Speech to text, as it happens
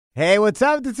Hey, what's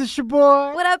up? This is your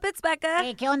boy. What up? It's Becca.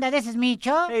 Hey, ¿qué onda? This is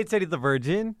Micho. Hey, it's Eddie the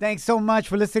Virgin. Thanks so much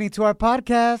for listening to our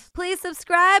podcast. Please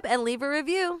subscribe and leave a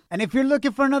review. And if you're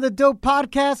looking for another dope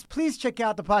podcast, please check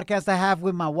out the podcast I have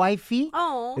with my wifey.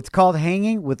 Oh. It's called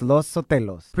Hanging with Los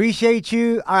Sotelos. Appreciate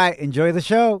you. All right, enjoy the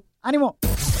show. Ánimo.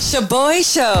 Shaboy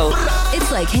Show.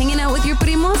 It's like hanging out with your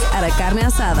primos at a carne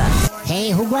asada.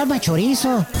 Hey, who grabbed my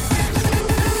chorizo?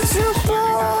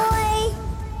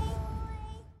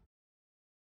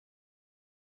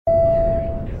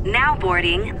 Now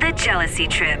boarding the jealousy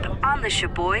trip on the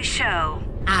Shaboy Show.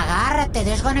 Agárrate,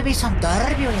 there's gonna be some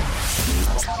turbulence.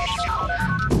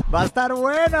 Va a estar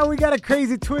buena. We got a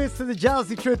crazy twist to the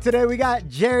jealousy trip today. We got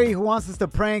Jerry, who wants us to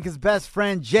prank his best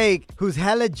friend Jake, who's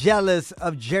hella jealous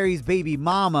of Jerry's baby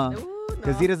mama.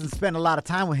 Because he doesn't spend a lot of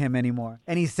time with him anymore.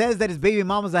 And he says that his baby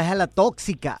mama's a hella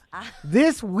tóxica.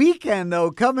 This weekend, though,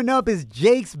 coming up is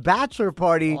Jake's bachelor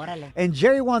party. Órale. And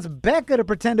Jerry wants Becca to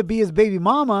pretend to be his baby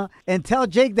mama and tell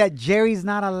Jake that Jerry's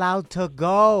not allowed to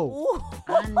go.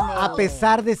 A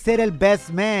pesar de ser el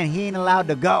best man, he ain't allowed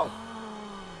to go.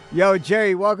 Yo,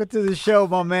 Jerry, welcome to the show,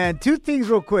 my man. Two things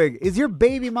real quick. Is your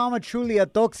baby mama truly a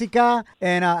tóxica?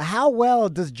 And how well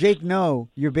does Jake know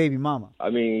your baby mama?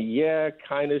 I mean, yeah,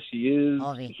 kind of. She is.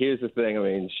 Obvi. Here's the thing. I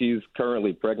mean, she's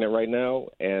currently pregnant right now,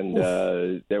 and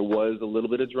there was a little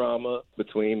bit of drama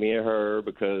between me and her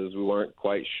because we weren't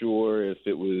quite sure if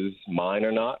it was mine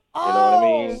or not. You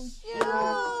know what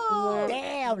I mean?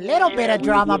 Damn, little bit of we was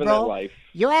drama, living that bro. life.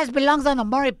 Your ass belongs on the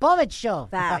Maury Povich show.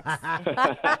 Facts.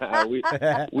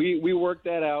 we worked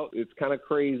that out. It's kind of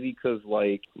crazy because,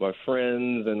 like, my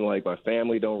friends and, like, my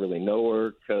family don't really know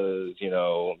her because, you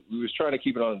know, we was trying to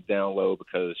keep it on the down low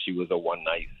because she was a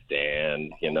one-night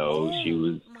stand. You know, she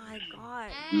was. My God.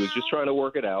 We was just trying to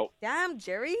work it out. Damn,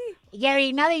 Jerry.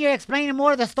 Gary, now that you're explaining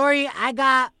more of the story, I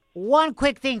got one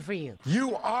quick thing for you.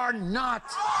 You are not.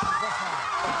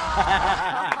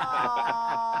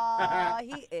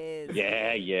 He is.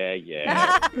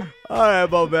 Yeah. All right,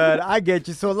 my man. I get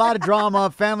you. So a lot of drama.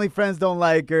 Family, friends don't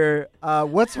like her.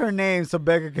 What's her name so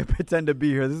Becca can pretend to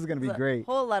be her? This is going to be great.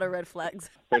 Whole lot of red flags.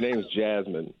 Her name's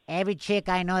Jasmine. Every chick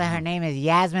I know that her name is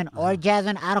Yasmin or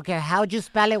Jasmine, I don't care how you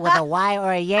spell it with a Y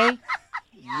or a yay.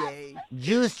 Yay.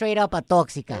 You straight up a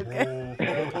tóxica.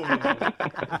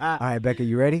 All right, Becca,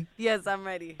 you ready? Yes, I'm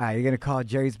ready. All right, you're going to call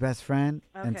Jerry's best friend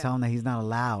and Okay. tell him that he's not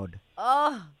allowed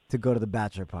Oh, to go to the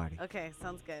bachelor party. okay.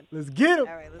 Sounds good. Let's get him.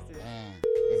 All right, let's do it. Yeah,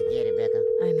 let's get it, Becca.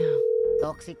 I know.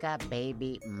 Tóxica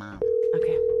baby mama.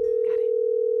 Okay.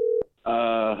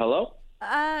 Hello?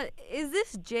 Is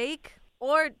this Jake?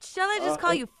 Or shall I just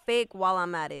call you Fake while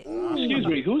I'm at it? Excuse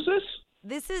me, who's this?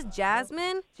 This is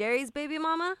Jasmine, Jerry's baby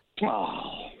mama.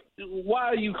 Oh, why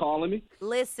are you calling me?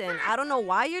 Listen, I don't know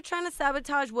why you're trying to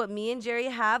sabotage what me and Jerry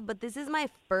have, but this is my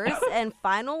first and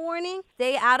final warning.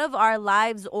 Stay out of our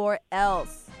lives or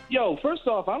else. Yo, first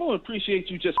off, I don't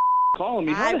appreciate you just calling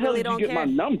me. How I the hell really did you don't get care.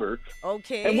 my number?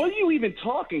 Okay. And what are you even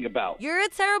talking about? You're a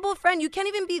terrible friend. You can't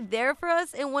even be there for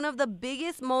us in one of the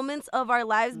biggest moments of our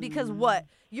lives because what?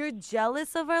 You're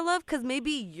jealous of our love because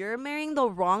maybe you're marrying the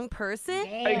wrong person?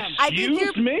 Damn. I think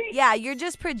Excuse me? Yeah, you're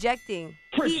just projecting.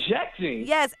 Projecting?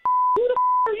 Yes. Who the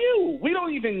are you? We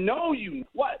don't even know you.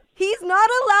 What? He's not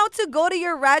allowed to go to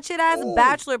your ratchet-ass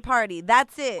bachelor party.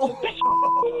 That's it. What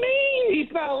you mean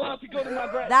he's not allowed to go to my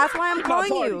grad? That's why I'm my calling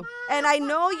party? you. And I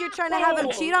know you're trying to have him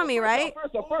cheat on me, right?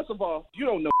 First of all, you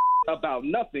don't know about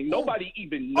nothing. Nobody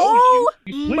even knows Oh,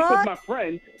 you. You sleep my- with my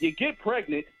friend. You get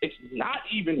pregnant. It's not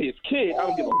even his kid. I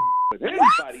don't give a what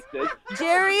anybody says.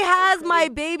 Jerry has my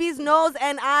baby's nose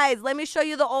and eyes. Let me show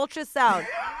you the ultrasound.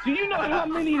 Do you know how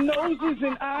many noses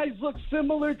and eyes look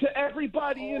similar to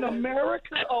everybody in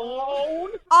America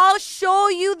alone? I'll show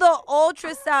you the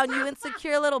ultrasound, you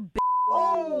insecure little bitch.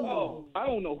 Oh, I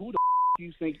don't know who the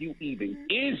you think you even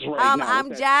is right now. I'm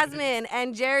with that- Jasmine,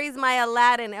 and Jerry's my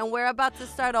Aladdin, and we're about to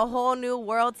start a whole new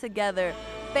world together.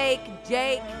 Fake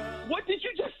Jake. What did you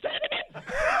just say to me?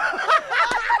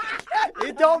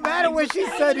 It don't matter what she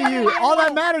said to you. All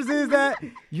that matters is that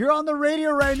you're on the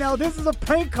radio right now. This is a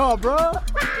prank call, bro.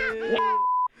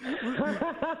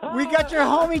 We got your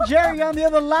homie Jerry on the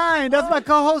other line. That's my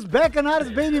co-host Becca, not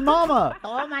his baby mama.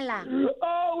 Tómala.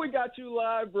 Oh, we got you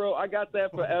live, bro. I got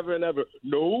that forever and ever.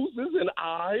 Noses and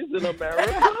eyes in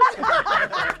America.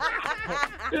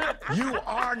 You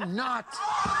are not.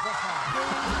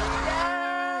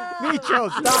 Micho,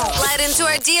 stop. Slide into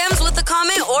our DMs with a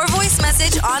comment or voice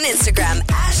message on Instagram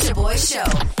at Shaboy Show.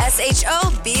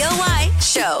 SHOBOY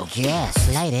Show. Yeah,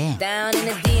 slide in. Down in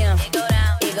the DM.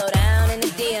 It go down in the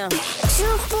DM.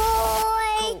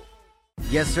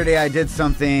 Yesterday I did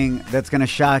something that's going to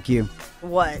shock you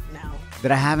What now?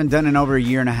 that I haven't done in over a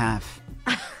year and a half.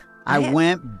 I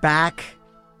went back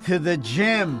to the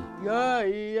gym.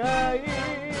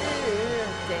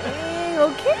 Dang,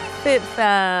 okay, Fit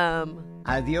Fam.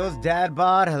 Adios, Dad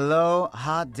Bod. Hello,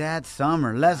 Hot Dad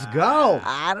Summer. Let's go.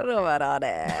 I don't know about all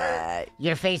that.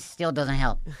 Your face still doesn't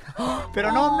help.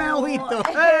 Pero no me agüito.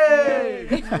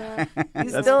 Hey!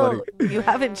 That's funny. You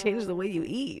haven't changed the way you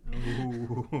eat.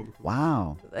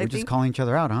 Wow. We're just think- calling each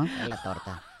other out, huh? La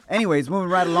torta. Anyways, moving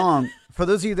right along. For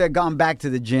those of you that have gone back to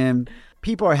the gym,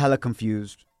 people are hella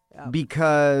confused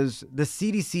because the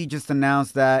CDC just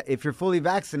announced that if you're fully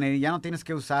vaccinated, ya no tienes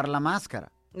que usar la máscara,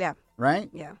 Yeah. right?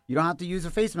 Yeah. You don't have to use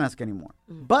a face mask anymore.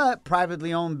 But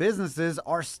privately owned businesses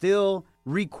are still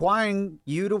requiring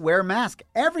you to wear a mask.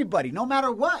 Everybody, no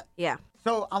matter what. Yeah.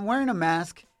 So I'm wearing a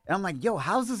mask, and I'm like, yo,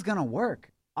 how's this going to work?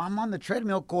 I'm on the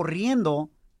treadmill corriendo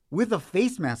with a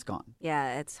face mask on.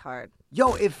 Yeah, it's hard.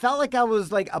 Yo, it felt like I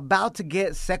was like about to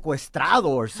get secuestrado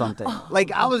or something. Like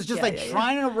I was just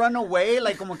trying to run away,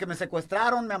 like como que me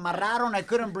secuestraron, me amarraron, I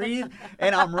couldn't breathe,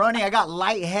 and I'm running. I got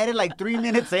lightheaded like 3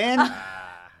 minutes in.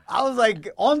 I was like,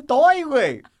 on toy,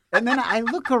 güey. And then I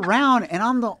look around and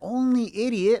I'm the only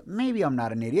idiot. Maybe I'm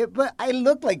not an idiot, but I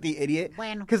look like the idiot.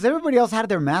 Bueno. Because everybody else had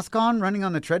their mask on running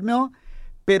on the treadmill,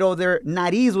 pero their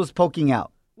nariz was poking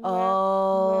out.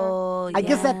 Oh, I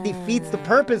guess that defeats the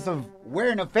purpose of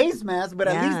wearing a face mask, but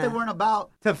at least they weren't about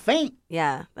to faint.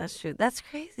 Yeah, that's true. That's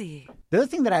crazy. The other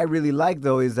thing that I really like,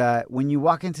 though, is that when you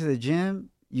walk into the gym,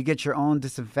 you get your own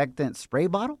disinfectant spray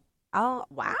bottle. Oh,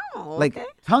 wow. Like Okay.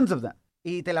 tons of them.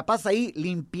 Y te la pasas ahí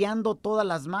limpiando todas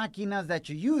las máquinas that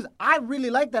you use. I really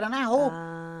like that, and I hope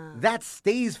that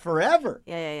stays forever.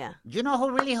 Yeah. You know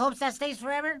who really hopes that stays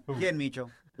forever? ¿Quién, Micho?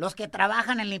 Los que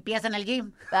trabajan en limpieza en el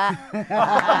gym. Wow.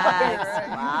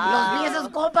 Los vi esos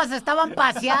compas estaban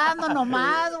paseando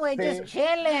nomás, güey, just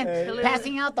chilling,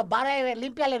 passing out the bottle,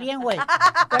 límpiale bien, güey.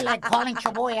 They're like calling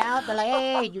Chaboy out. They're like,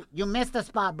 hey, you missed the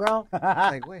spot, bro.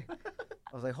 Like, wait.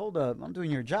 I was like, hold up. I'm doing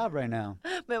your job right now.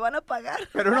 Me van a pagar.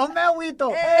 Pero no me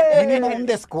agüito. Mínimo un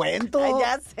descuento.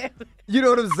 Ya sé. You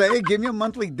know what I'm saying? Give me a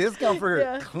monthly discount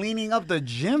for cleaning up the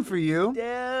gym for you.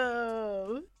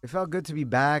 Damn. It felt good to be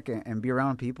back and be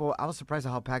around people. I was surprised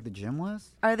at how packed the gym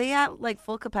was. Are they at like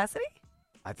full capacity?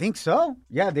 I think so.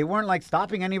 Yeah, they weren't like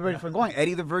stopping anybody from going.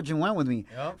 Eddie the Virgin went with me.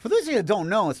 For those of you that don't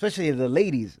know, especially the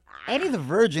ladies, Eddie the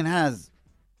Virgin has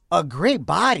a great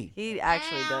body. He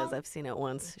actually does. I've seen it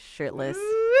once, shirtless.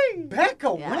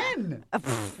 Becca, Yeah. when?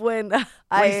 When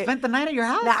When he spent the night at your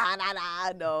house?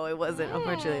 Nah. No, it wasn't.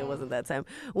 Unfortunately, it wasn't that time.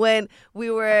 When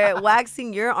we were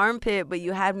waxing your armpit, but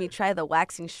you had me try the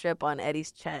waxing strip on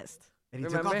Eddie's chest. And he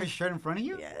took Remember? off his shirt in front of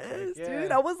you? Yes,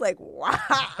 dude. I was like, wow.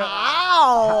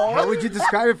 How would you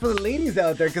describe it for the ladies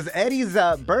out there? Because Eddie's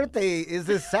birthday is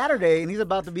this Saturday, and he's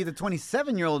about to be the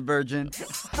 27-year-old virgin.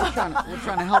 We're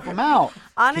trying to help him out.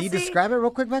 Honestly, Can you describe it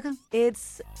real quick, Becca?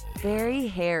 It's very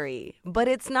hairy, but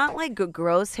it's not like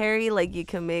gross hairy. Like you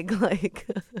can make like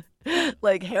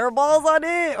like hairballs on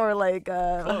it, or like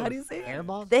how do you say it?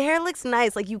 Hairballs? The hair looks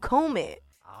nice. Like you comb it.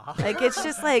 Like it's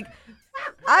just like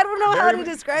I don't know how to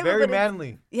describe it. Very But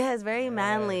manly. It's very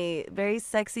manly, very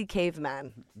sexy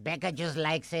caveman. Becca just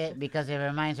likes it because it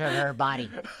reminds her of her body.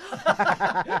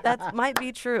 That might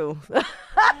be true.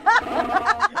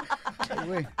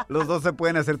 Los dos se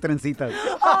pueden hacer trencitas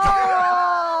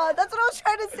Oh, that's what I was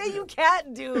trying to say. You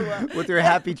can't do. with your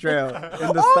happy trail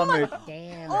in the stomach.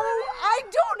 Damn. Oh, I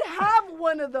don't have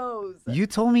one of those. You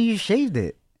told me you shaved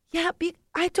it. Yeah,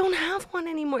 I don't have one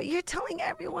anymore. You're telling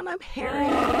everyone I'm hairy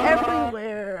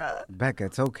everywhere. Becca,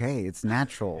 it's okay. It's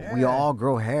natural. We all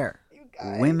grow hair.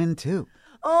 Women too.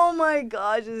 Oh my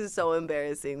gosh, this is so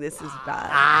embarrassing. This is bad.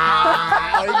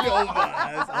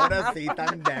 Ahora sí,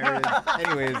 tan embarrassed.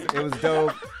 Anyways, it was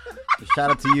dope. Shout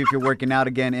out to you if you're working out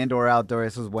again, indoor or outdoor.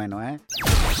 Eso es bueno, eh?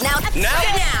 Now,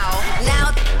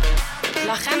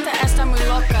 La gente está muy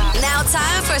loca. now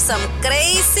time for some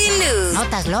crazy news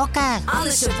Notas locas. on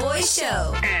the Shaboy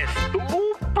Show.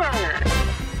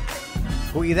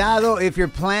 Cuidado if you're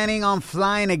planning on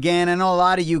flying again. I know a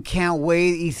lot of you can't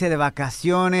wait. Irse de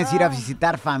vacaciones, ir a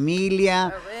visitar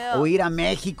familia, o ir a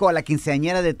México a la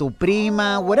quinceañera de tu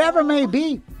prima, whatever it may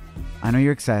be. I know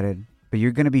you're excited, but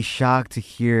you're going to be shocked to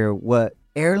hear what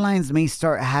airlines may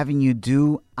start having you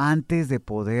do antes de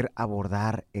poder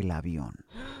abordar el avión.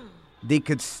 They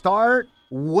could start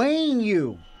weighing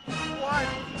you.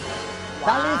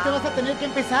 Tal vez te vas a tener que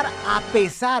empezar a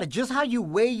pesar. Just how you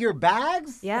weigh your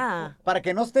bags. Yeah. Para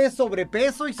que no estés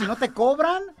sobrepeso y si no te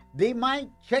cobran, they might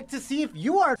check to see if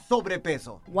you are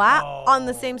sobrepeso. Wow. On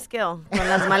the same scale. Con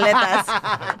las maletas.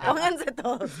 Pónganse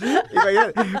todos.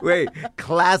 Güey,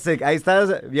 classic. Ahí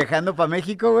estás viajando para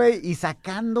México, güey, y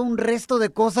sacando un resto de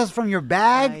cosas from your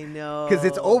bag. I know. Because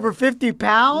it's over 50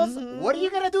 pounds. What are you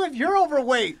going to do if you're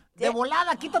overweight? De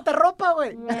volada, quítate ropa,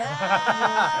 güey.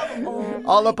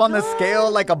 All up on the scale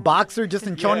like a boxer just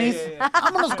in chonis.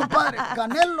 Vámonos, compadre.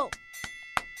 Canelo.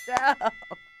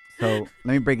 So,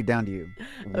 let me break it down to you.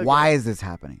 Okay. Why is this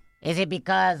happening? Is it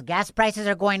because gas prices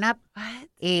are going up? What?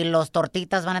 Y los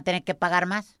tortitas van a tener que pagar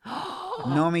más?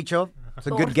 No, Micho. It's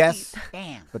a good guess.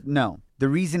 Damn. But no. The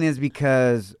reason is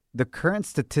because the current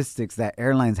statistics that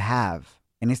airlines have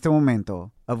en este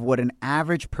momento of what an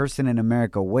average person in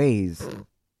America weighs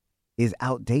is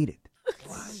outdated.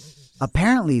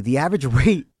 Apparently, the average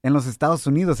weight in los Estados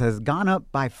Unidos has gone up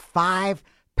by 5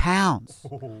 pounds.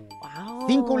 Wow.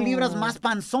 5 libras más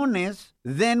panzones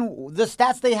than the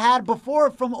stats they had before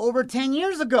from over 10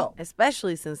 years ago.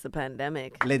 Especially since the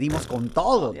pandemic. Le dimos con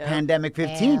todo. Yeah. Pandemic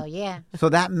 15. Hell yeah. So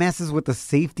that messes with the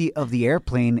safety of the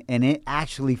airplane and it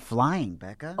actually flying,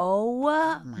 Becca. Oh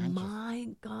my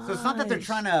God. So it's not that they're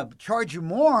trying to charge you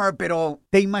more, pero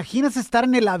 ¿te imaginas estar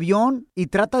en el avión y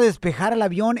trata de despejar el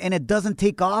avión and it doesn't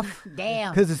take off?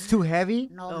 Damn. Because it's too heavy?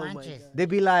 No manches. They'd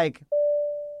be like,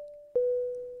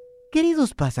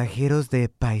 queridos pasajeros de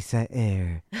Paisa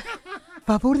Air,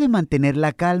 favor de mantener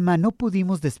la calma, no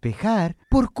pudimos despejar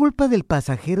por culpa del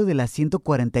pasajero del asiento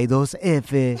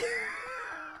 42F.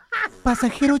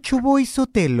 Pasajero Chuboy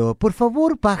Sotelo, por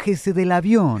favor bájese del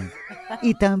avión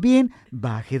y también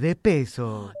baje de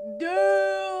peso.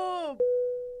 Damn.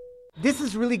 This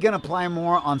is really going to apply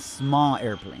more on small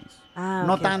airplanes.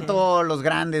 No tanto los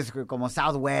grandes como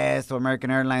Southwest o American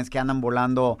Airlines que andan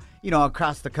volando,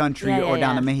 across the country or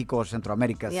down to Mexico or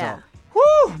Centroamérica. Yeah.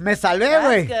 So, me salvé,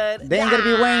 güey. good. They ain't gonna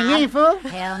be weighing me, fool.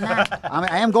 Hell no.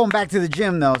 I am going back to the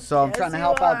gym, though, so I'm trying to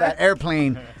help out that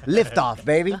airplane liftoff,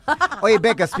 baby. Oye,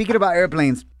 Becca, speaking about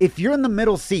airplanes, if you're in the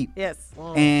middle seat Yes.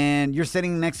 and you're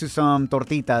sitting next to some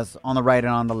tortitas on the right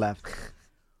and on the left,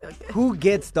 who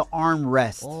gets the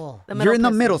armrest? The You're in the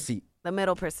person. middle seat. The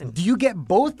middle person. Do you get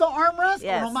both the armrests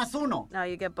Yes. or nomás uno? No,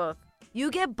 you get both. You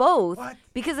get both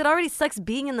because it already sucks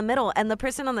being in the middle, and the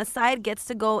person on the side gets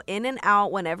to go in and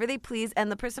out whenever they please, and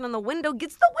the person on the window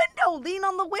gets the window. Lean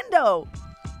on the window.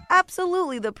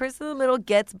 Absolutely. The person in the middle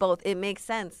gets both. It makes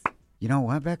sense. You know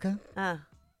what, Becca?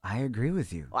 I agree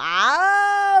with you.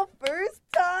 Wow. First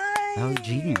time. That was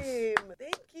genius. Thank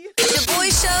you. Shaboy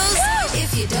Shows.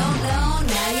 If you don't know,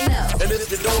 now you know. And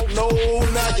if you don't know,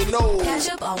 now you know. Catch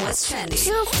up on what's trending.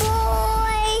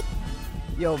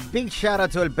 Yo, big shout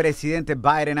out to El Presidente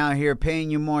Biden out here paying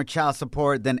you more child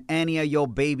support than any of your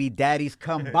baby daddies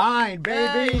combined,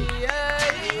 baby.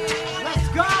 Let's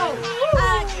go.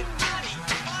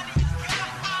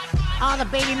 All the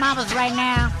baby mamas right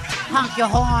now, honk your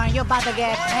horn. You're about to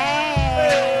get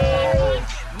paid.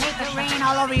 Make it rain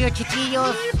all over your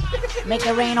chiquillos. Make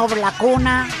it rain over la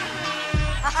cuna.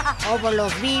 Over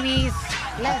los bibis.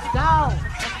 Let's go.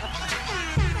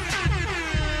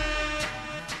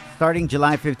 Starting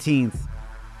July 15th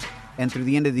and through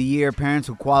the end of the year, parents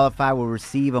who qualify will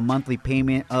receive a monthly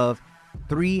payment of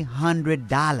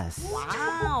 $300.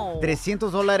 Wow.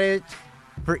 $300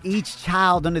 for each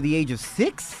child under the age of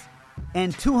 6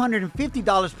 and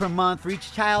 $250 per month for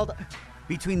each child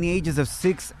between the ages of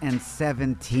 6 and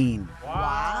 17.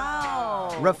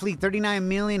 Wow. Roughly 39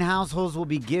 million households will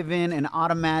be given an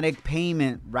automatic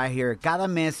payment right here cada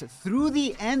mes through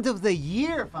the end of the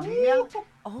year, familia.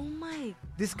 Oh my.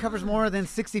 This covers more than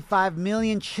 65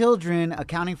 million children,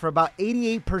 accounting for about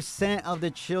 88% of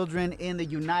the children in the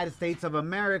United States of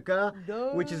America,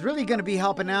 which is really going to be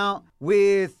helping out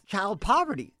with child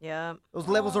poverty. Yeah. Those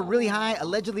levels are really high.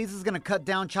 Allegedly, this is going to cut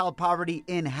down child poverty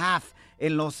in half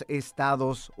en los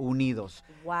Estados Unidos.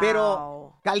 Wow.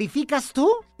 Pero, ¿calificas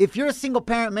tú? If you're a single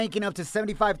parent making up to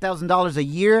 $75,000 a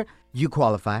year, you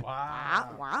qualify.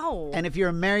 Wow. And if you're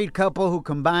a married couple who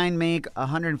combined make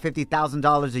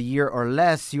 $150,000 a year or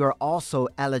less, you are also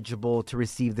eligible to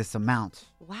receive this amount.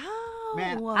 Wow.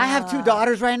 Man, I have 2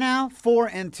 daughters right now, 4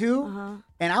 and 2.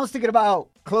 And I was thinking about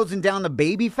closing down the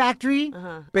baby factory.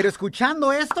 Pero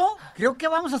escuchando esto, creo que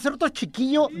vamos a hacer otro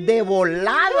chiquillo de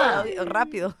volada.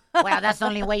 Rápido. Well, that's the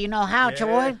only way you know how,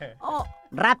 chavoy. Oh.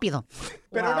 Rápido.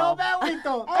 Pero no veo,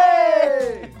 Wito.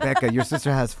 Hey! Becca, your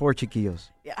sister has 4 chiquillos.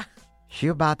 Yeah. She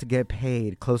about to get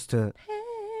paid close to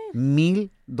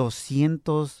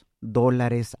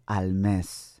 $1,200 al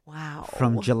mes. Wow.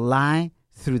 From July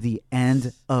through the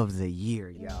end of the year,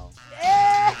 yo.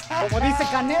 Como dice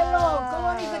Canelo.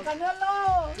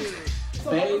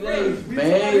 Payday.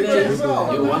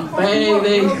 You want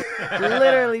payday.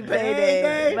 Literally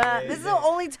payday. But this is the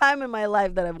only time in my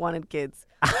life that I've wanted kids.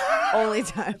 Only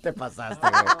time. Te pasaste,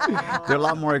 güey. They're a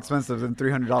lot more expensive than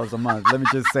 $300 a month. Let me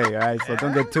just say, all right? So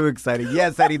don't get too excited.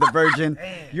 Yes, Eddie the Virgin.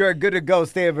 You're good to go.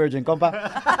 Stay a virgin, compa.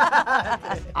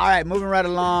 All right, moving right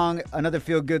along. Another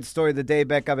feel-good story of the day.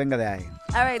 Becca, venga de ahí.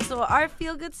 All right, so our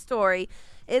feel-good story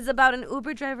is about an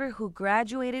Uber driver who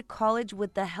graduated college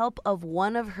with the help of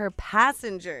one of her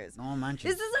passengers. No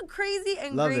manches. This is a crazy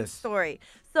and Love great this. story.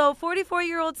 So,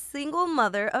 44-year-old single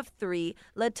mother of 3,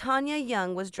 LaTanya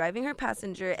Young, was driving her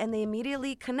passenger, and they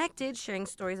immediately connected, sharing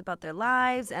stories about their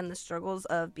lives and the struggles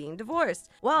of being divorced.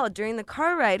 Well, during the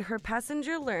car ride, her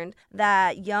passenger learned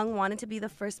that Young wanted to be the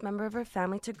first member of her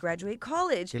family to graduate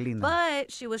college, Qué linda.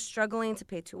 but she was struggling to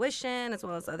pay tuition as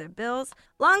well as other bills.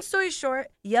 Long story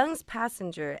short, Young's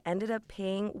passenger ended up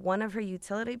paying one of her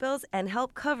utility bills and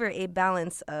helped cover a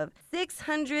balance of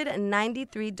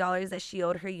 $693 that she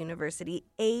owed her university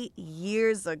 8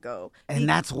 years ago. And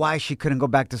that's why she couldn't go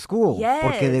back to school. Yes.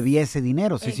 Porque debía ese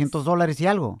dinero, $600 y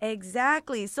algo.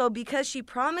 Exactly. So because she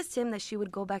promised him that she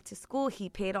would go back to school, he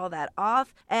paid all that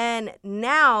off. And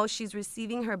now she's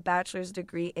receiving her bachelor's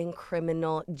degree in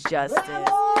criminal justice.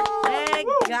 Thank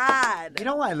God. You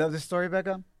know why I love this story,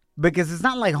 Becca? Because it's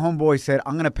not like homeboy said,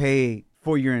 I'm going to pay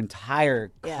for your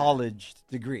entire college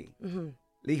degree. Mm-hmm.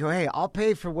 Le dijo, hey, I'll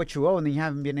pay for what you owe, and then you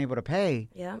haven't been able to pay.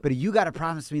 Yeah. But you got to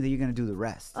promise me that you're going to do the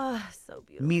rest. Oh, so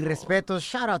beautiful. Mi respetos.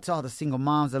 Shout out to all the single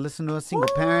moms that listen to us, single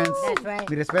parents. That's right.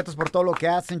 Mi respetos por todo lo que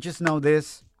hacen. Just know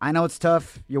this. I know it's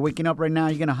tough. You're waking up right now.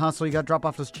 You're going to hustle. You got to drop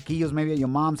off those chiquillos maybe at your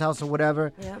mom's house or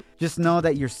whatever. Yeah. Just know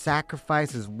that your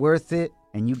sacrifice is worth it,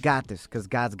 and you got this because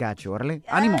God's got you. Órale.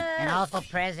 Ánimo. And also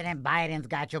President Biden's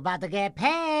got you about to get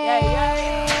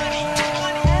paid.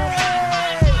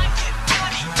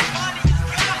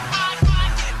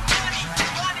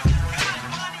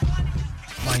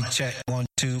 Mic check. 1,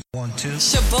 2, 1, 2.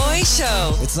 Shaboy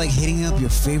Show. It's like hitting up your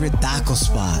favorite taco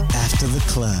spot after the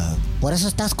club. Por eso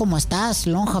estás como estás,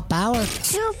 Lonja Power.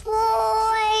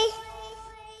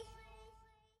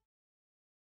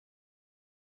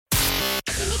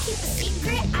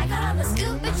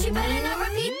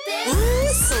 Ooh,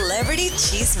 Celebrity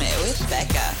Cheesemate with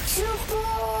Becca.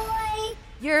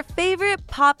 Your favorite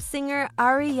pop singer,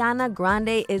 Ariana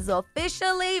Grande, is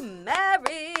officially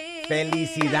married.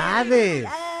 Felicidades.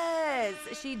 Yes.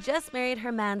 She just married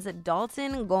her man's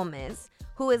Dalton Gomez,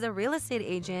 who is a real estate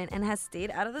agent and has stayed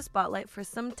out of the spotlight for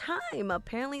some time.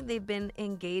 Apparently, they've been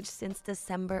engaged since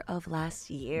December of last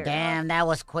year. Damn, that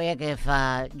was quick. If,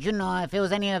 if it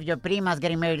was any of your primas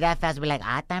getting married that fast, we'd be like,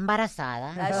 está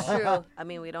embarazada. That's true. I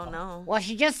mean, we don't know. Well,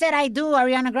 she just said I do,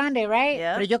 Ariana Grande, right?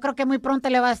 Yeah. Pero yo creo que muy pronto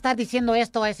le va a estar diciendo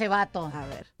esto a ese vato. A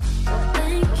ver.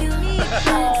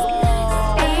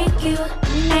 Thank you.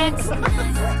 Next.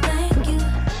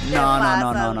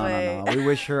 No. We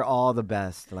wish her all the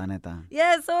best, la neta.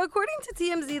 Yeah, so according to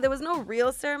TMZ, there was no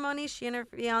real ceremony. She and her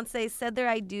fiance said their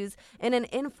I do's in an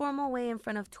informal way in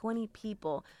front of 20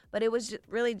 people. But it was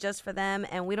really just for them,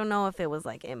 and we don't know if it was,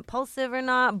 like, impulsive or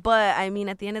not. But, I mean,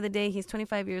 at the end of the day, he's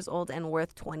 25 years old and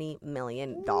worth $20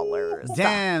 million.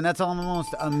 Damn, that's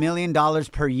almost $1 million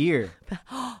per year.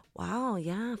 Wow,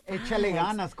 yeah. Échale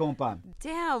ganas, compa.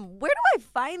 Damn, where do I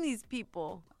find these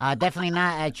people? Definitely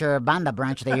not at your banda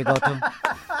branch that you go to.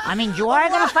 I mean, you are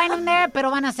going to find them there, pero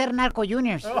van a ser narco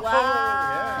juniors.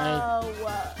 Wow.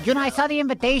 You know, I saw the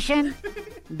invitation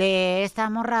de esta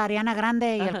morra Ariana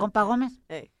Grande y el compa Gómez.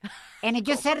 Hey. And it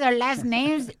just said their last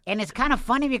names, and it's kind of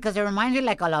funny because it reminds me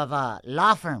like of a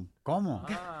law firm. ¿Cómo?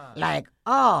 Like,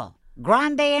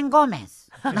 Grande and Gomez.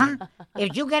 Huh?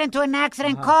 If you get into an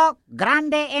accident, call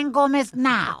Grande and Gomez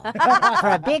now for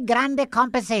a big grande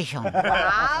compensation.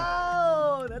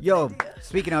 Wow. Yo,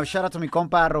 speaking of, shout out to mi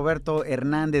compa Roberto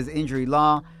Hernandez Injury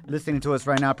Law, listening to us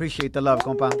right now. Appreciate the love,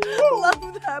 compa.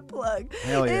 Love that plug.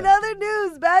 Hell yeah. In other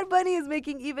news, Bad Bunny is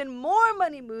making even more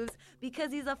money moves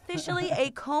because he's officially a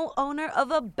co-owner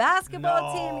of a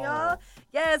basketball team, y'all.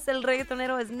 Yes, el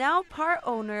reggaetonero is now part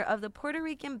owner of the Puerto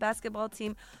Rican basketball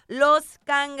team Los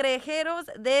Cangrejeros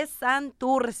de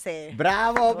Santurce.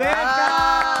 Bravo, Becca!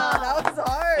 That was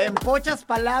hard. En pochas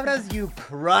palabras, you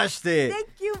crushed it.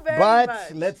 Thank you very but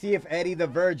much. let's see if Eddie the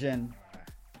Virgin,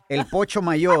 El Pocho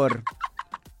Mayor,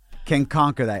 can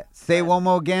conquer that. Say one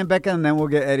more again, Becca, and then we'll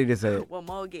get Eddie to say it. One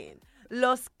more again.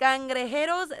 Los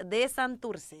Cangrejeros de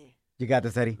Santurce. You got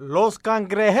this, Eddie. Los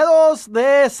Cangrejeros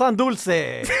de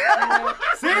Sandulce.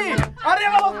 ¡Sí!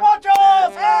 ¡Arriba los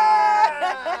pochos!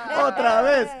 Otra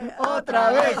vez.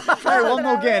 Try one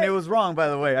more again. It was wrong, by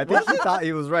the way. I think he thought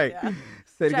he was right.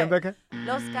 Say it again, Becca.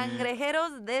 Los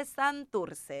Cangrejeros de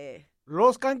Santurce.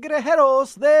 Los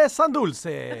cangrejeros de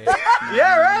Santurce.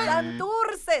 Yeah, right?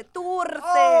 Santurce, turce.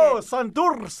 Oh,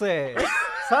 Santurce.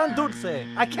 Santurce.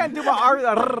 I can't do my R.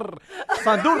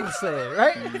 Santurce,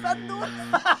 right?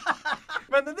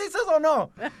 ¿Me entendiste o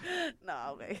no? No,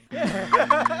 okay.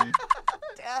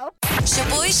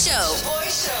 Shaboy Show.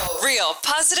 Real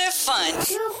positive fun.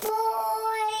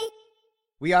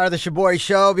 We are the Shaboy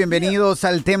Show. Bienvenidos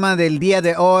al tema del día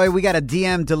de hoy. We got a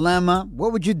DM dilemma.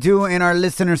 What would you do in our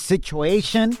listener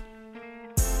situation?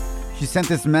 She sent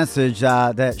this message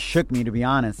that shook me, to be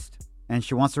honest. And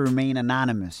she wants to remain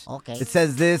anonymous. Okay. It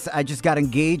says this: I just got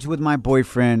engaged with my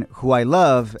boyfriend, who I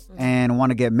love and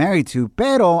want to get married to,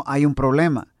 pero hay un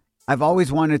problema. I've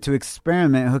always wanted to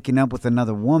experiment hooking up with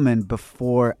another woman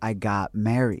before I got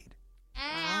married.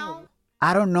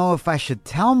 I don't know if I should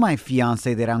tell my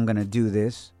fiancé that I'm going to do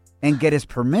this and get his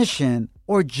permission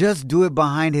or just do it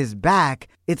behind his back.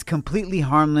 It's completely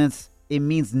harmless. It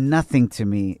means nothing to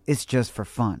me. It's just for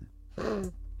fun.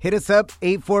 Hit us up,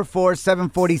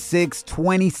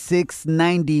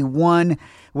 844-746-2691.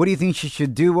 What do you think she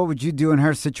should do? What would you do in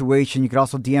her situation? You could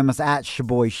also DM us at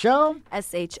Shaboy Show.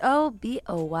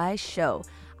 SHOBOY Show.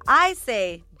 I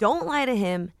say, don't lie to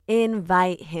him.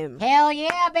 Invite him. Hell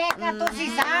yeah, Becca, tú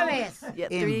sí sabes. Yeah,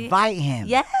 Invite him.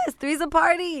 Yes, three's a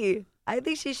party. I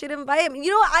think she should invite him. You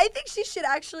know what? I think she should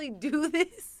actually do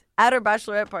this at her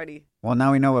bachelorette party. Well,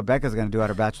 now we know what Becca's going to do at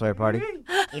her bachelorette party.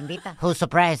 Invita. Who's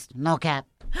surprised? No cap.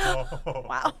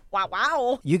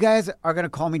 Wow. You guys are going to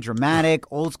call me dramatic,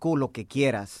 old school, lo que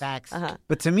quieras. Facts.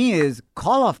 But to me is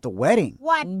call off the wedding.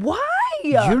 What? Why?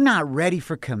 You're not ready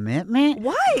for commitment?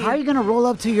 Why? How are you going to roll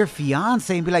up to your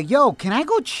fiance and be like, yo, can I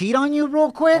go cheat on you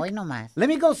real quick? Hoy nomás. Let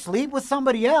me go sleep with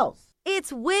somebody else.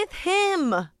 It's with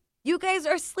him. You guys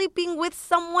are sleeping with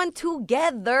someone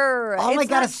together. All I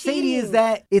gotta say to you is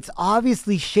that it's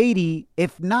obviously shady.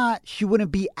 If not, she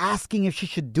wouldn't be asking if she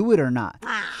should do it or not.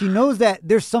 She knows that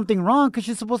there's something wrong because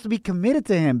she's supposed to be committed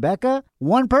to him, Becca.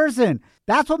 One person.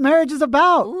 That's what marriage is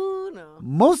about. Ooh, no.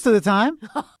 Most of the time.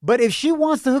 But if she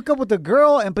wants to hook up with a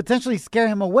girl and potentially scare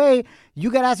him away,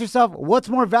 you gotta ask yourself, what's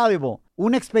more valuable?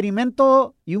 Un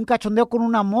experimento y un cachondeo con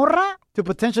una morra to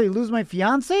potentially lose my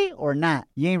fiance or not?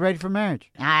 You ain't ready for marriage.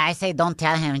 I say don't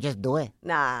tell him, just do it.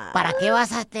 Nah. ¿Para qué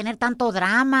vas a tener tanto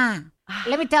drama?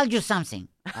 Let me tell you something.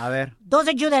 A ver. Those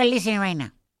of you that are listening right now,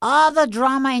 all the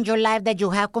drama in your life that you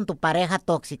have con tu pareja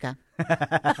tóxica,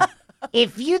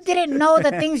 if you didn't know the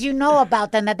things you know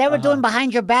about them that they were doing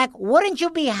behind your back, wouldn't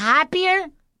you be happier?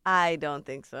 I don't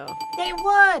think so. They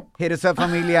would. Hit us up,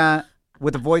 familia,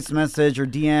 with a voice message or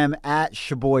DM at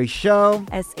Shaboy Show.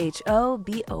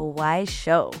 SHOBOY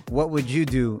Show. What would you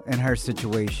do in her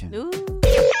situation? Ooh.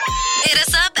 Hit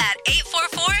us up at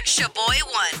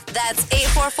 844-SHABOY1. That's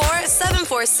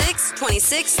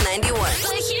 844-746-2691.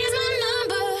 But here's my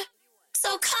number,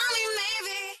 so call me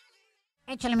maybe.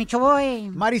 Échale, mi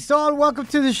Shaboy. Marisol, welcome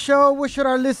to the show. What should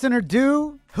our listener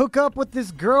do? Hook up with this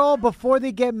girl before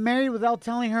they get married without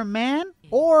telling her man?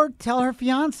 Or tell her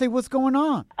fiance what's going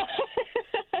on?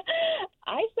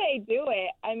 I say do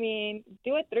it. I mean,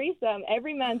 do a threesome.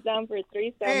 Every man's down for a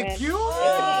threesome. If he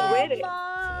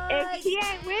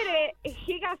ain't with it,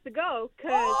 he got to go.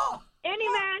 Because any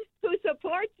man who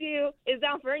supports you is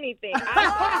down for anything. Bravo,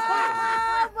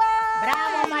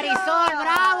 Marisol,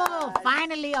 bravo.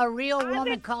 Finally, a real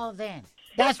woman calls in.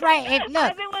 That's right. Look.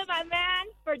 I've been with my man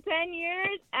for 10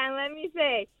 years, and let me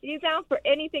say, he's down for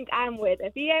anything I'm with.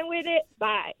 If he ain't with it,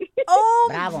 bye. Oh,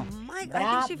 bravo. My God.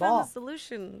 I think she found the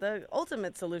solution, the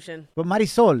ultimate solution. But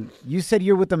Marisol, you said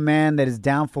you're with a man that is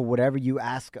down for whatever you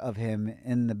ask of him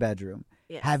in the bedroom.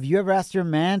 Yes. Have you ever asked your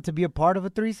man to be a part of a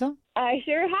threesome? I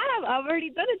sure have. I've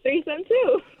already done a threesome,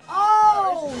 too.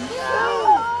 Oh,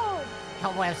 no.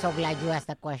 Oh, I'm so glad you asked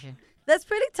that question. That's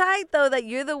pretty tight, though, that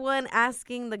you're the one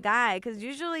asking the guy. Because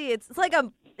usually it's like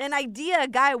an idea a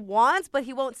guy wants, but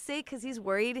he won't say because he's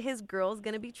worried his girl's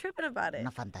going to be tripping about it. Una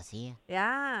fantasía.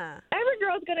 Yeah. Every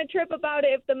girl's going to trip about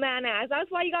it if the man asks. That's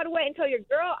why you got to wait until your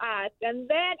girl asks. And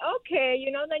then, okay,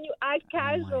 then you act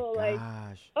casual. Oh, my like,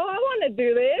 gosh. oh, I want to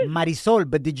do this. Marisol,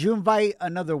 but did you invite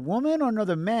another woman or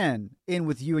another man in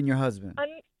with you and your husband?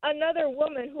 Another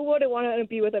woman. Who wouldn't want to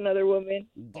be with another woman?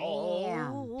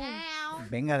 Damn.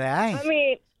 Venga de ahí. I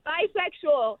mean,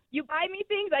 bisexual. You buy me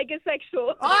things, I get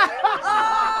sexual. Oh,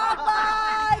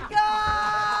 my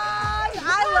God.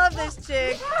 I love this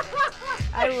chick.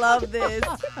 I love this.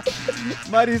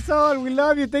 Marisol, we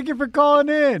love you. Thank you for calling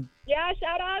in. Yeah,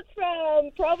 shout outs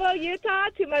from Provo, Utah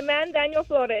to my man, Daniel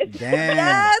Flores. Damn.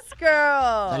 Yes,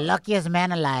 girl. The luckiest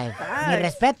man alive. Mi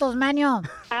respetos, Manio.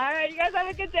 All right, you guys have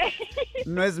a good day.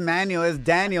 No es Manuel, es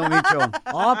Daniel, Micho.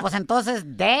 Oh, pues entonces,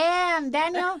 damn,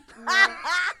 Daniel.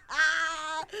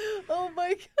 Oh, my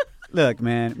God. Look,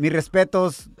 man, mi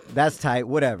respetos, that's tight,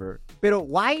 whatever. Pero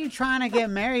why are you trying to get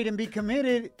married and be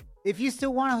committed if you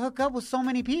still want to hook up with so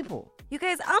many people? You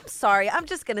guys, I'm sorry. I'm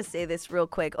just going to say this real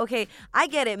quick. Okay, I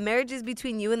get it. Marriage is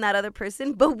between you and that other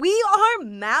person, but we are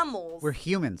mammals. We're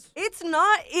humans. It's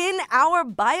not in our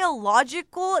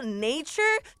biological nature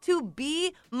to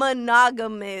be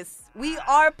monogamous. We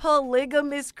are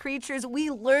polygamous creatures. We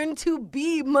learn to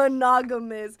be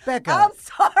monogamous. Becca, I'm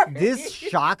sorry. This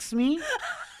shocks me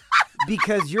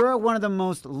because you're one of the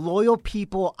most loyal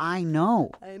people I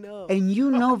know. I know. And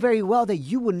you know very well that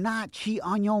you would not cheat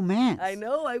on your man. I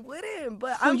know, I wouldn't,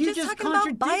 but So I'm you just just talking about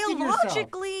contradicted yourself.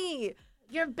 biologically.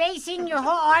 You're basing your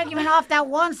whole argument off that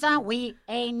one song. We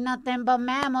ain't nothing but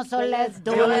mammals, so let's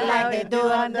do it like they do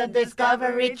on the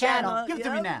Discovery Channel. Give it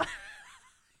to me now.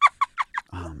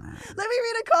 Oh, man. Let me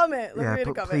read a comment. Let me read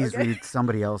a comment. Please okay? read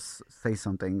somebody else say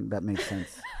something that makes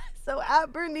sense. So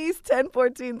at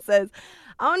Bernice1014 says,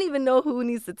 I don't even know who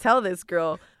needs to tell this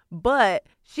girl, but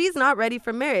she's not ready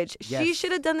for marriage. Yes. She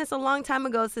should have done this a long time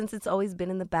ago since it's always been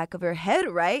in the back of her head,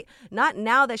 right? Not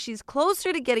now that she's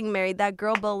closer to getting married. That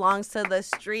girl belongs to the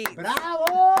streets.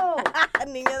 Bravo!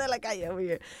 Niña de la calle over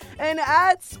here. And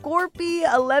at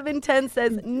Scorpy1110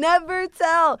 says, never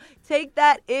tell. Take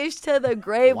that ish to the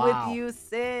grave Wow. with you,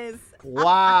 sis.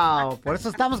 Wow. Por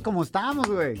eso estamos como estamos,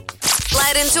 güey.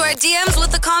 Slide into our DMs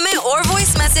with a comment or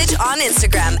voice message on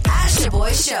Instagram at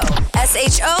Shaboy Show.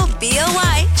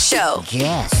 SHOBOY Show.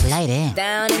 Yeah, slide in.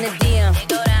 Down in the DM. It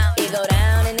go down. It go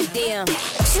down in the DM.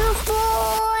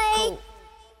 Shaboy.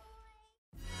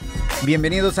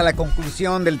 Bienvenidos a la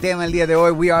conclusión del tema del día de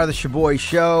hoy. We are the Shaboy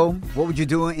Show. What would you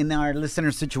do in our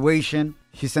listener situation?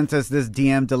 She sent us this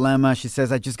DM dilemma. She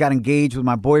says, I just got engaged with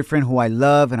my boyfriend who I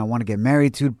love and I want to get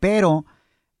married to, pero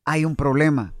hay un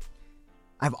problema.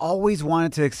 I've always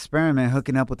wanted to experiment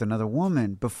hooking up with another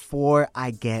woman before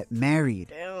I get married.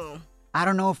 Damn. I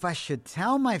don't know if I should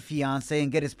tell my fiance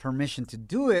and get his permission to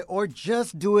do it or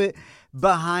just do it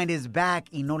behind his back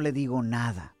y no le digo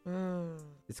nada.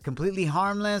 It's completely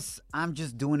harmless. I'm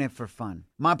just doing it for fun.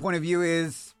 My point of view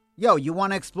is, yo, you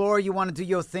want to explore, you want to do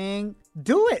your thing,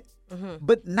 do it.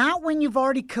 But not when you've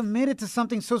already committed to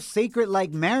something so sacred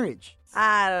like marriage.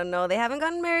 I don't know. They haven't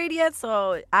gotten married yet,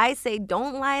 so I say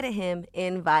don't lie to him.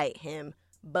 Invite him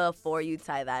before you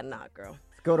tie that knot, girl.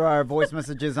 Let's go to our voice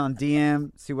messages on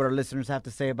DM, see what our listeners have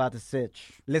to say about the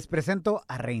sitch. Les presento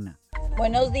a Reina.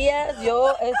 Buenos días,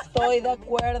 yo estoy de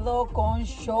acuerdo con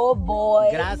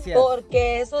Showboy. Gracias.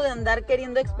 Porque eso de andar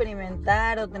queriendo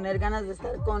experimentar o tener ganas de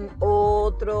estar con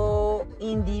otro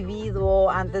individuo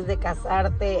antes de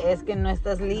casarte es que no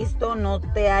estás listo, no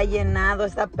te ha llenado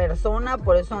esta persona,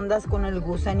 por eso andas con el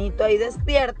gusanito ahí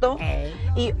despierto.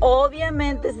 Y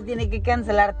obviamente se tiene que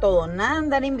cancelar todo, nada de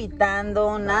andar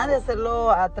invitando, nada de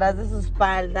hacerlo atrás de su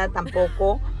espalda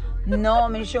tampoco. No,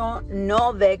 Micho,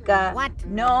 no, Becca. What?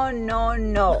 No, no,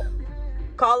 no.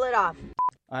 Call it off.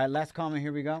 All right, last comment,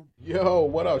 here we go. Yo,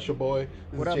 what up, your boy?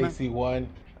 This What is up, man?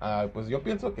 JC1. Pues yo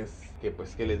pienso que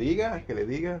le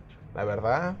diga la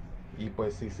verdad. Y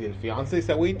pues si el fiance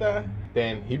se agüita,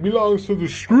 then he belongs to the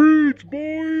streets,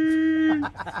 boy.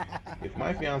 If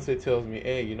my fiance tells me,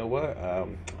 hey, you know what?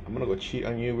 I'm gonna go cheat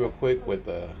on you real quick with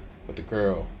the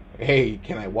girl. Hey,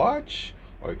 can I watch?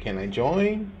 Or can I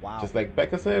join? Wow. Just like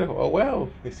Becca said, oh well,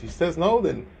 if she says no,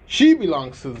 then she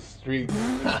belongs to the streets.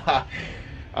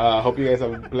 Hope you guys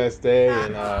have a blessed day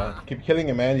and keep killing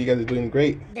it, man. You guys are doing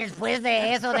great. Después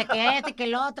de eso, de que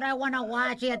que el otro, I wanna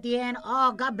watch it at the end.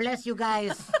 Oh, God bless you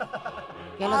guys.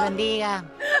 Que los bendiga.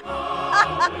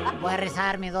 Voy a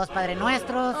rezar mis dos Padre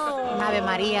Nuestros. Un Ave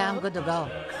María. I'm good to go.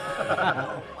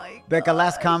 Becca,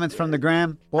 last comments from the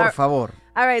gram. Por favor.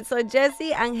 All right, so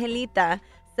Jessie Angelita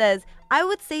says, I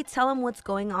would say tell him what's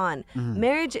going on.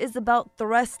 Marriage is about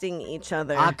thrusting each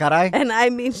other. Ah, caray. And I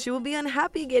mean, she will be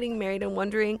unhappy getting married and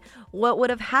wondering what would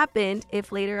have happened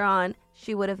if later on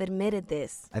she would have admitted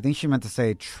this. I think she meant to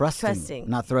say trusting, Trusting.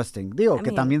 not thrusting. Digo, I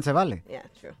que mean- también se vale. Yeah,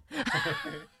 true.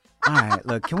 All right,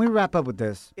 look, can we wrap up with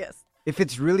this? Yes. If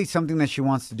it's really something that she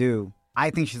wants to do, I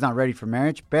think she's not ready for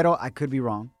marriage, pero I could be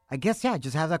wrong. I guess, yeah,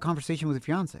 just have that conversation with your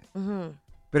fiance.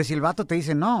 Pero si el vato te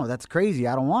dice, no, that's crazy,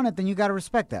 I don't want it, then you got to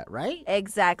respect that, right?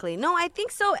 Exactly. No, I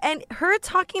think so. And her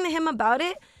talking to him about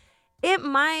it, it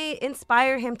might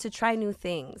inspire him to try new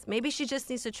things. Maybe she just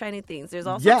needs to try new things. There's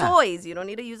also Yeah. toys. You don't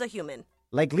need to use a human.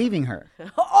 Like leaving her.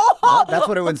 Oh! That's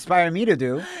what it would inspire me to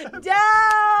do.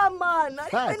 Damn! Not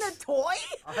even a Facts. toy?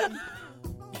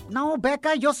 No,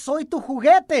 Becca, yo soy tu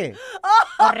juguete.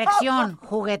 Corrección,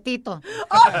 juguetito.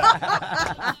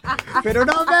 Pero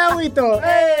no me agüito.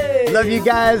 Hey. Love you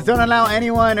guys. Don't allow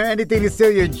anyone or anything to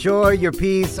steal your joy, your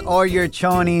peace, or your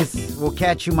chonies. We'll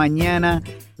catch you mañana.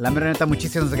 La mera neta,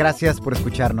 muchísimas gracias por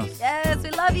escucharnos. Yes,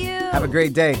 we love you. Have a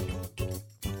great day.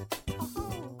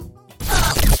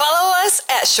 Follow us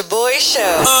at Shaboy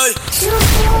Show.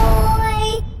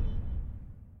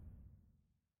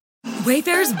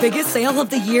 Wayfair's biggest sale of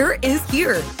the year is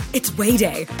here. It's Way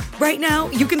Day. Right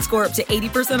now, you can score up to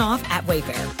 80% off at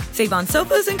Wayfair. Save on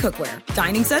sofas and cookware,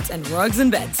 dining sets and rugs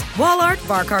and beds, wall art,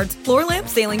 bar cards, floor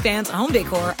lamps, ceiling fans, home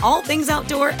decor, all things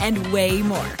outdoor, and way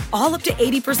more. All up to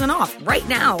 80% off right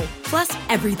now. Plus,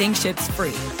 everything ships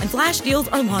free. And flash deals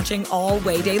are launching all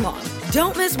Way Day long.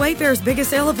 Don't miss Wayfair's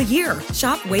biggest sale of the year.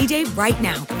 Shop Way Day right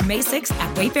now through May 6th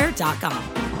at wayfair.com.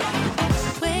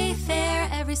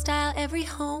 Wayfair, every style, every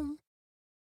home.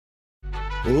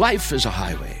 Life is a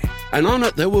highway, and on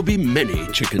it there will be many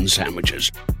chicken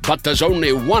sandwiches. But there's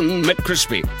only one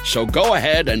McCrispy. So go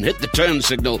ahead and hit the turn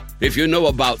signal if you know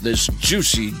about this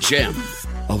juicy gem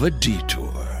of a detour.